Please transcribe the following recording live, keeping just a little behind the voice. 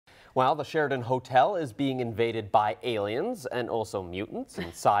Well, the Sheraton Hotel is being invaded by aliens and also mutants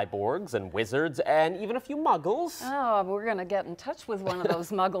and cyborgs and wizards and even a few muggles. Oh, we're going to get in touch with one of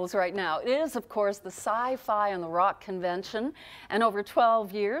those muggles right now. It is, of course, the Sci-Fi on the Rock convention, and over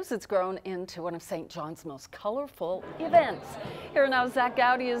 12 years it's grown into one of St. John's most colorful events. Here now, Zach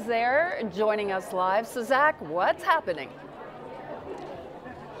Gowdy is there joining us live. So Zach, what's happening?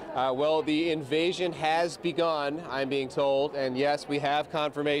 Well, the invasion has begun, I'm being told, and yes, we have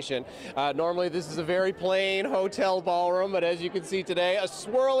confirmation. Normally this is a very plain hotel ballroom, but as you can see today, a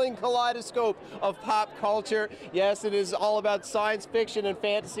swirling kaleidoscope of pop culture. Yes, it is all about science fiction and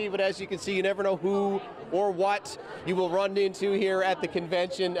fantasy, but as you can see, you never know who or what you will run into here at the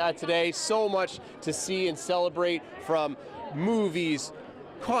convention today. So much to see and celebrate, from movies,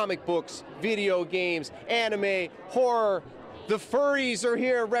 comic books, video games, anime, horror. The furries are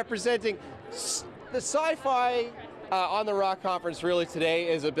here representing the Sci-Fi on the Rock conference. Really today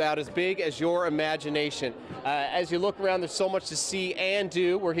is about as big as your imagination. As you look around, there's so much to see and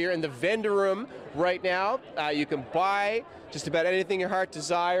do. We're here in the vendor room right now. You can buy just about anything your heart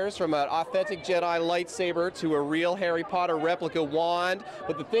desires, from an authentic Jedi lightsaber to a real Harry Potter replica wand.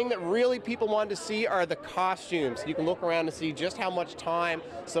 But the thing that really people want to see are the costumes. You can look around and see just how much time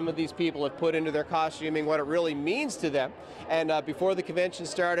some of these people have put into their costuming, what it really means to them. And before the convention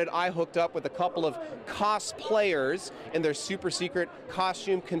started, I hooked up with a couple of cosplayers in their super secret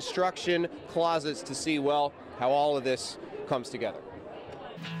costume construction closets to see, well, how all of this comes together.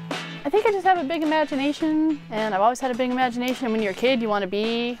 I think I just have a big imagination, and I've always had a big imagination. When you're a kid, you want to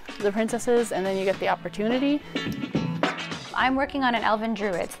be the princesses, and then you get the opportunity. I'm working on an elven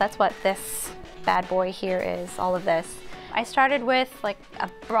druid, so that's what this bad boy here is, all of this. I started with like a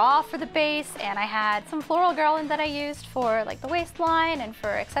bra for the base, and I had some floral garland that I used for like the waistline and for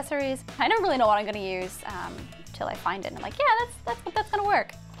accessories. I don't really know what I'm going to use till I find it. And I'm like, yeah, that's going to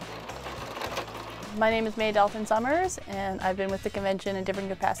work. My name is May Dalton Summers, and I've been with the convention in different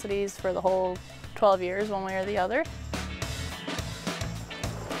capacities for the whole 12 years, one way or the other.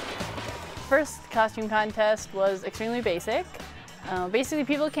 First costume contest was extremely basic. Basically,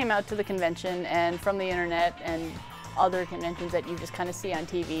 people came out to the convention, and from the internet and other conventions that you just kind of see on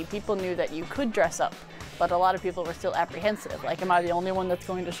TV, people knew that you could dress up, but a lot of people were still apprehensive. Like, am I the only one that's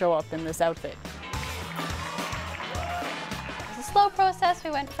going to show up in this outfit? It was a slow process.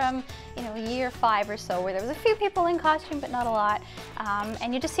 We went from year 5 or so, where there was a few people in costume, but not a lot.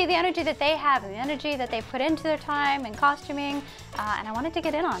 And you just see the energy that they have and the energy that they put into their time and costuming, and I wanted to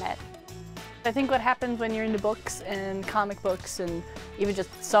get in on it. I think what happens when you're into books and comic books and even just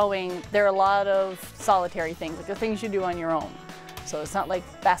sewing, there are a lot of solitary things, like the things you do on your own. So it's not like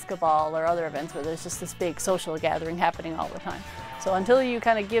basketball or other events where there's just this big social gathering happening all the time. So until you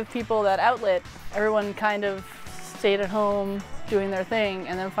kind of give people that outlet, everyone kind of stayed at home doing their thing,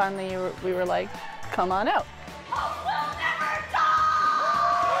 and then finally we were like, come on out.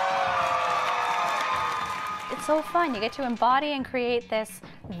 It's so fun. You get to embody and create this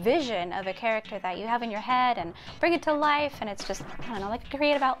vision of a character that you have in your head and bring it to life, and it's just, I don't know, like a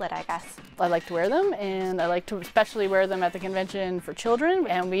creative outlet, I guess. I like to wear them, and I like to especially wear them at the convention for children,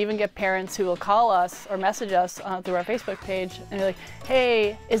 and we even get parents who will call us or message us through our Facebook page, and they're like,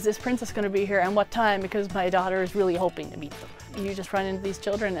 hey, is this princess going to be here, and what time, because my daughter is really hoping to meet them. You just run into these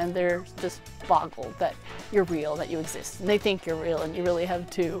children and they're just boggled that you're real, that you exist, and they think you're real, and you really have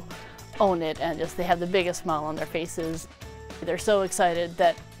to own it, and just they have the biggest smile on their faces. They're so excited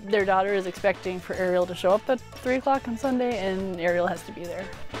that their daughter is expecting for Ariel to show up at 3 o'clock on Sunday, and Ariel has to be there.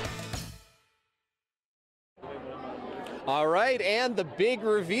 All right, and the big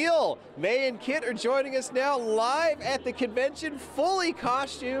reveal. May and Kit are joining us now live at the convention, fully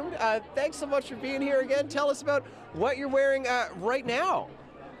costumed. Thanks so much for being here again. Tell us about what you're wearing right now.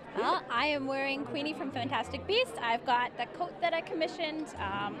 Well, I am wearing Queenie from Fantastic Beasts. I've got the coat that I commissioned,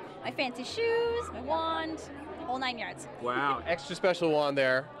 my fancy shoes, my wand, the whole 9 yards. Wow, extra special wand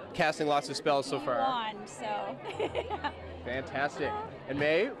there, casting lots of spells so far. Wand, so. Fantastic. And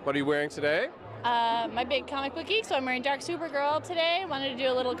May, what are you wearing today? My big comic book geek, so I'm wearing Dark Supergirl today. Wanted to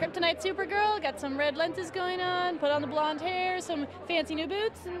do a little Kryptonite Supergirl, got some red lenses going on, put on the blonde hair, some fancy new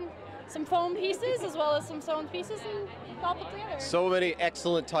boots, and some foam pieces, as well as some sewn pieces, and all put together. So many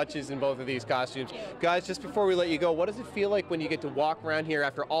excellent touches in both of these costumes. Guys, just before we let you go, what does it feel like when you get to walk around here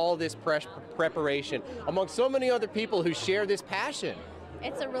after all this preparation among so many other people who share this passion?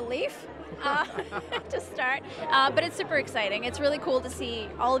 It's a relief to start, but it's super exciting. It's really cool to see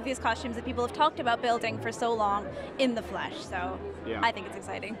all of these costumes that people have talked about building for so long in the flesh, so yeah. I think it's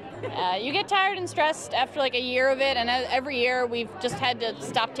exciting. You get tired and stressed after like a year of it, and every year we've just had to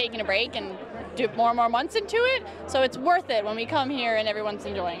stop taking a break and do more and more months into it. So it's worth it when we come here and everyone's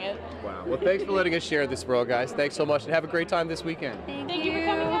enjoying it. Wow. Well, thanks for letting us share this world, guys. Thanks so much, and have a great time this weekend. Thank you for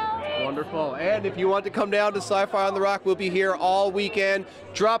coming out. Wonderful. And if you want to come down to Sci-Fi on the Rock, we'll be here all weekend.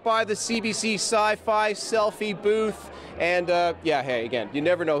 Drop by the CBC Sci-Fi selfie booth. And yeah, hey, again, you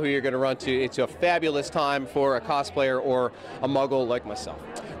never know who you're going to run to. It's a fabulous time for a cosplayer or a muggle like myself.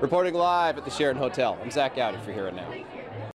 Reporting live at the Sheraton Hotel, I'm Zach Gowdy for Here and Now.